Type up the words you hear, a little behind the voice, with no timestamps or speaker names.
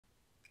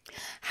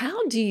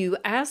How do you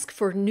ask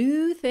for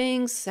new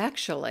things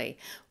sexually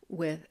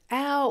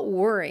without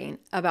worrying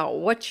about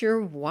what your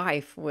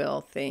wife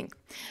will think?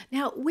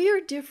 Now,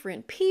 we're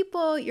different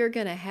people. You're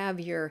going to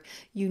have your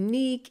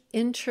unique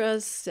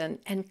interests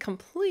and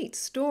complete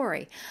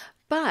story.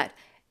 But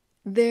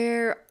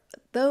there,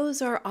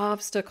 those are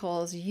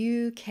obstacles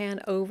you can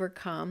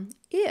overcome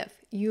if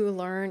you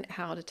learn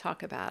how to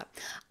talk about it.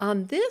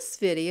 On this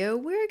video,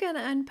 we're going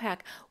to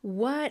unpack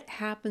what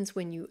happens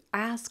when you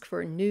ask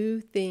for new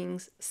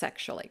things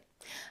sexually.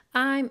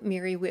 I'm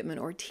Mary Whitman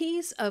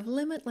Ortiz of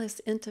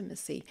Limitless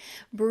Intimacy,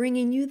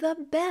 bringing you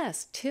the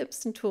best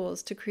tips and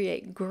tools to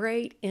create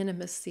great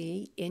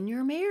intimacy in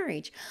your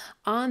marriage.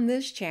 On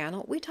this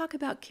channel, we talk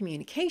about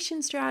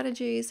communication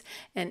strategies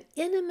and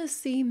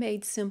intimacy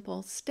made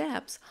simple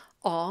steps,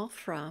 all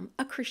from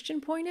a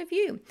Christian point of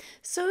view.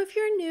 So if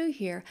you're new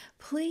here,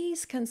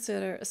 please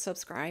consider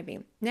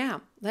subscribing.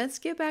 Now, let's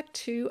get back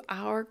to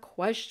our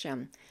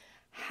question.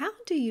 How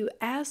do you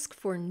ask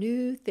for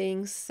new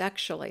things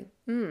sexually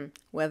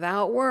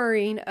without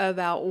worrying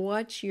about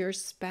what your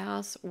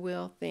spouse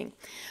will think?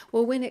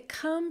 Well, when it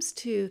comes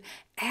to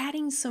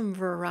adding some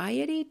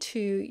variety to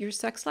your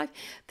sex life,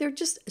 there are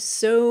just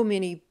so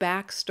many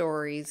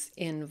backstories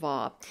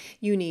involved.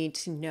 You need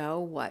to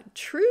know what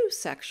true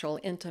sexual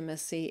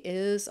intimacy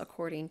is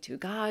according to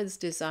God's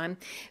design,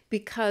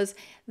 because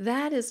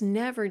that is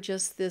never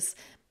just this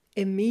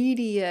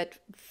immediate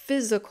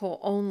physical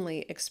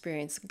only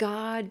experience.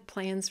 God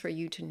plans for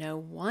you to know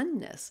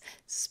oneness,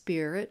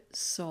 spirit,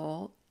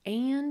 soul,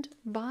 and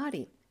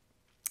body.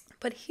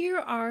 But here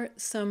are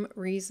some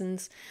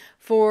reasons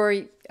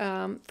for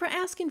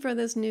asking for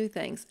those new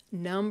things.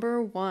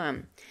 Number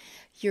one,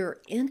 your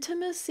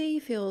intimacy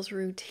feels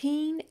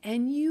routine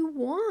and you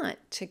want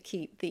to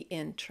keep the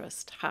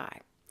interest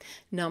high.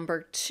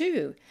 Number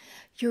two,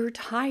 you're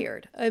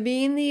tired of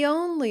being the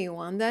only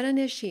one that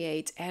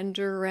initiates and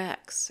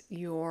directs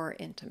your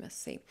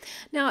intimacy.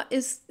 Now,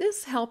 is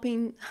this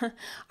helping?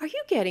 Are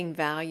you getting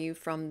value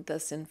from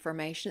this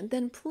information?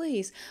 Then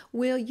please,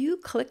 will you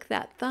click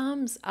that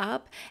thumbs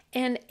up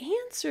and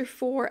answer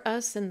for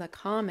us in the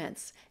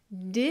comments?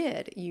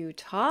 Did you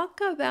talk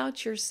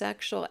about your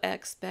sexual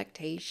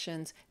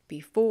expectations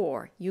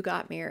before you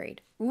got married?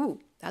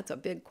 Ooh, that's a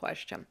big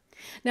question.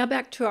 Now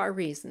back to our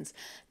reasons.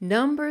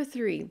 Number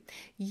three,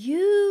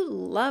 you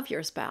love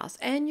your spouse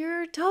and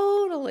you're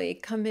totally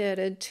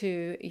committed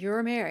to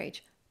your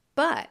marriage,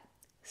 but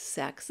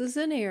sex is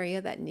an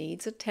area that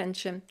needs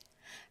attention.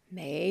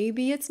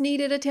 Maybe it's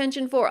needed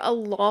attention for a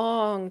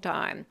long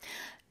time.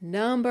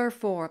 Number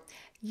four,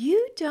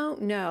 you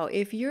don't know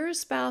if your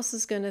spouse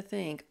is going to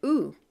think,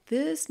 ooh,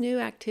 this new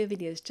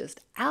activity is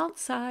just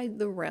outside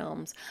the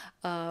realms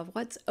of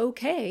what's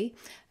okay,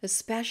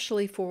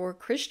 especially for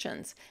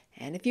Christians.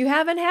 And if you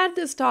haven't had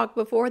this talk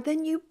before,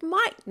 then you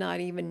might not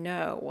even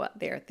know what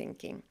they're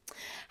thinking.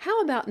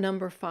 How about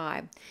number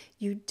five?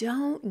 You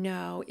don't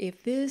know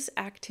if this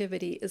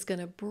activity is going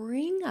to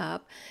bring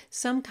up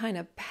some kind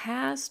of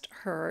past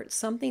hurt,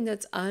 something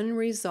that's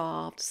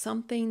unresolved,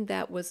 something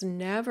that was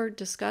never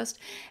discussed.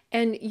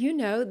 And you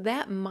know,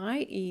 that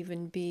might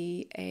even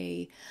be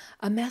a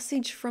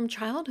message from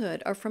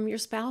childhood or from your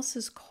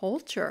spouse's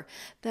culture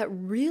that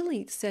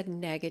really said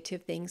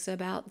negative things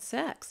about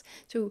sex.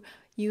 So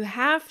you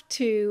have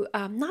to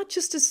not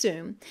just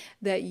assume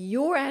that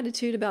your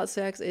attitude about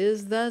sex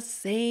is the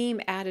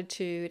same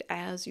attitude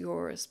as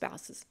your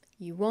spouse's.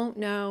 You won't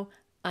know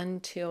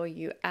until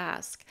you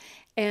ask.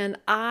 And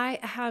I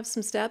have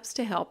some steps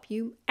to help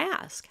you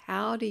ask.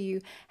 How do you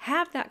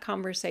have that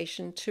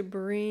conversation to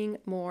bring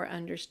more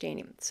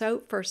understanding?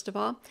 So first of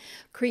all,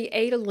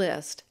 create a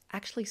list.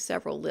 Actually,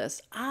 several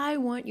lists. I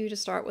want you to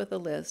start with a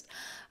list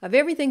of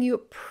everything you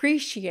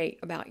appreciate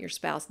about your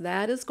spouse.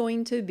 That is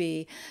going to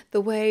be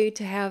the way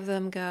to have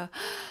them go,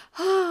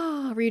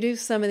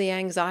 reduce some of the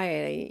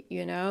anxiety,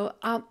 you know.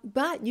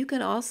 But you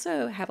can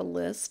also have a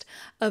list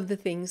of the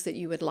things that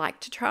you would like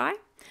to try.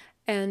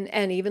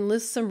 And even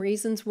list some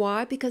reasons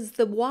why, because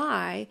the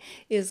why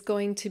is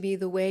going to be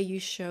the way you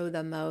show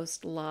the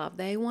most love.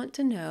 They want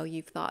to know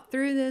you've thought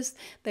through this.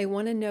 They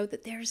want to know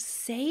that there's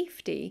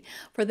safety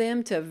for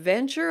them to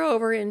venture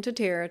over into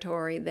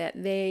territory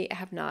that they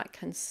have not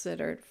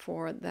considered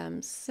for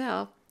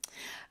themselves.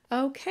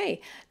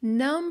 Okay,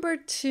 number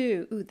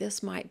two,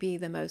 this might be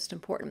the most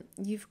important.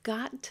 You've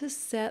got to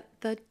set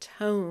the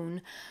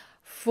tone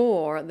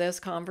for this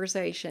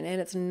conversation.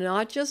 And it's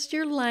not just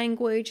your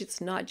language,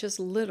 it's not just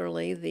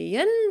literally the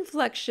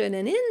inflection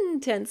and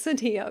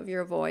intensity of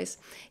your voice,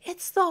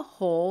 it's the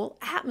whole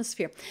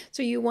atmosphere.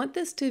 So you want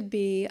this to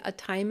be a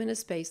time and a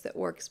space that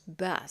works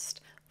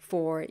best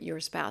for your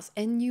spouse,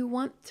 and you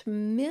want to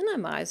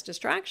minimize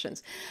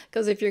distractions,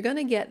 because if you're going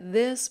to get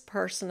this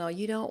personal,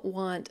 you don't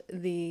want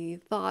the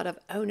thought of,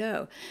 oh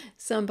no,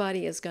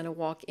 somebody is going to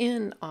walk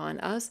in on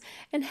us.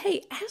 And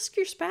hey, ask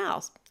your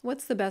spouse,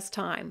 what's the best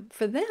time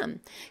for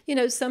them? You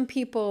know, some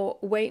people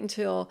wait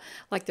until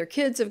like their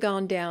kids have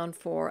gone down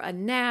for a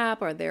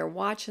nap, or they're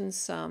watching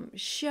some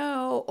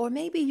show, or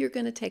maybe you're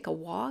going to take a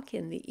walk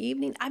in the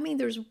evening. I mean,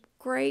 there's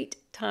great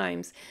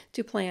times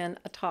to plan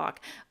a talk.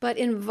 But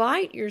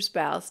invite your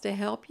spouse to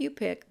help you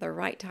pick the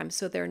right time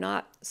so they're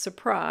not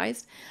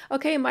surprised.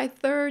 Okay, my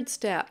third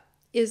step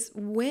is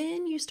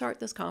when you start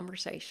this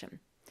conversation,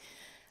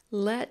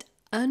 let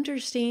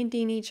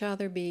understanding each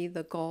other be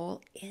the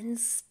goal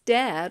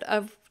instead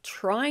of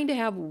trying to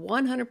have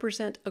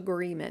 100%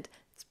 agreement.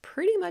 It's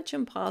pretty much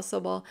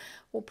impossible.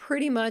 Will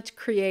pretty much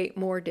create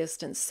more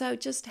distance. So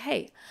just,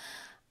 hey,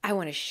 I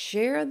want to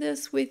share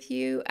this with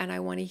you and I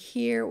want to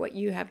hear what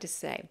you have to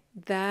say.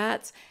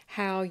 That's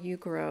how you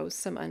grow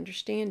some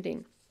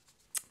understanding.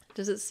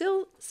 Does it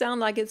still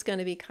sound like it's going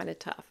to be kind of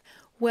tough?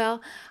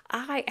 Well,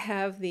 I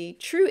have the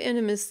True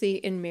Intimacy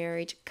in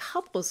Marriage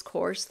couples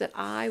course that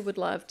I would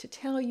love to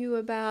tell you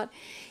about.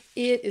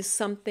 It is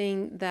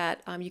something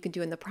that you can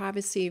do in the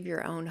privacy of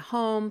your own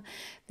home.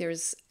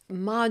 There's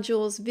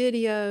modules,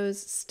 videos,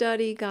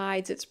 study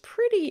guides. It's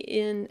pretty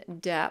in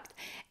depth,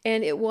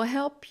 and it will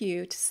help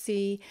you to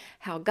see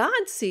how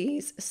God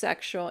sees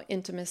sexual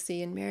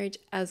intimacy in marriage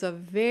as a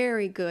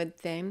very good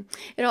thing.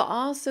 It'll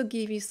also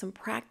give you some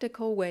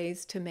practical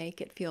ways to make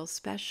it feel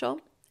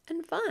special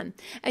and fun.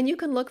 And you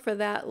can look for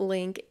that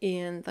link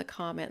in the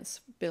comments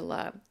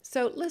below.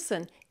 So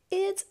listen,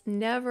 it's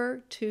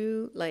never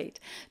too late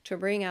to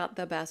bring out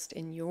the best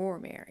in your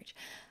marriage.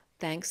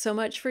 Thanks so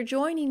much for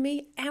joining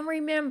me. And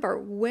remember,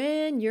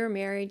 when your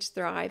marriage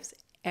thrives,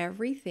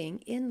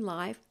 everything in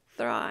life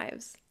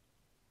thrives.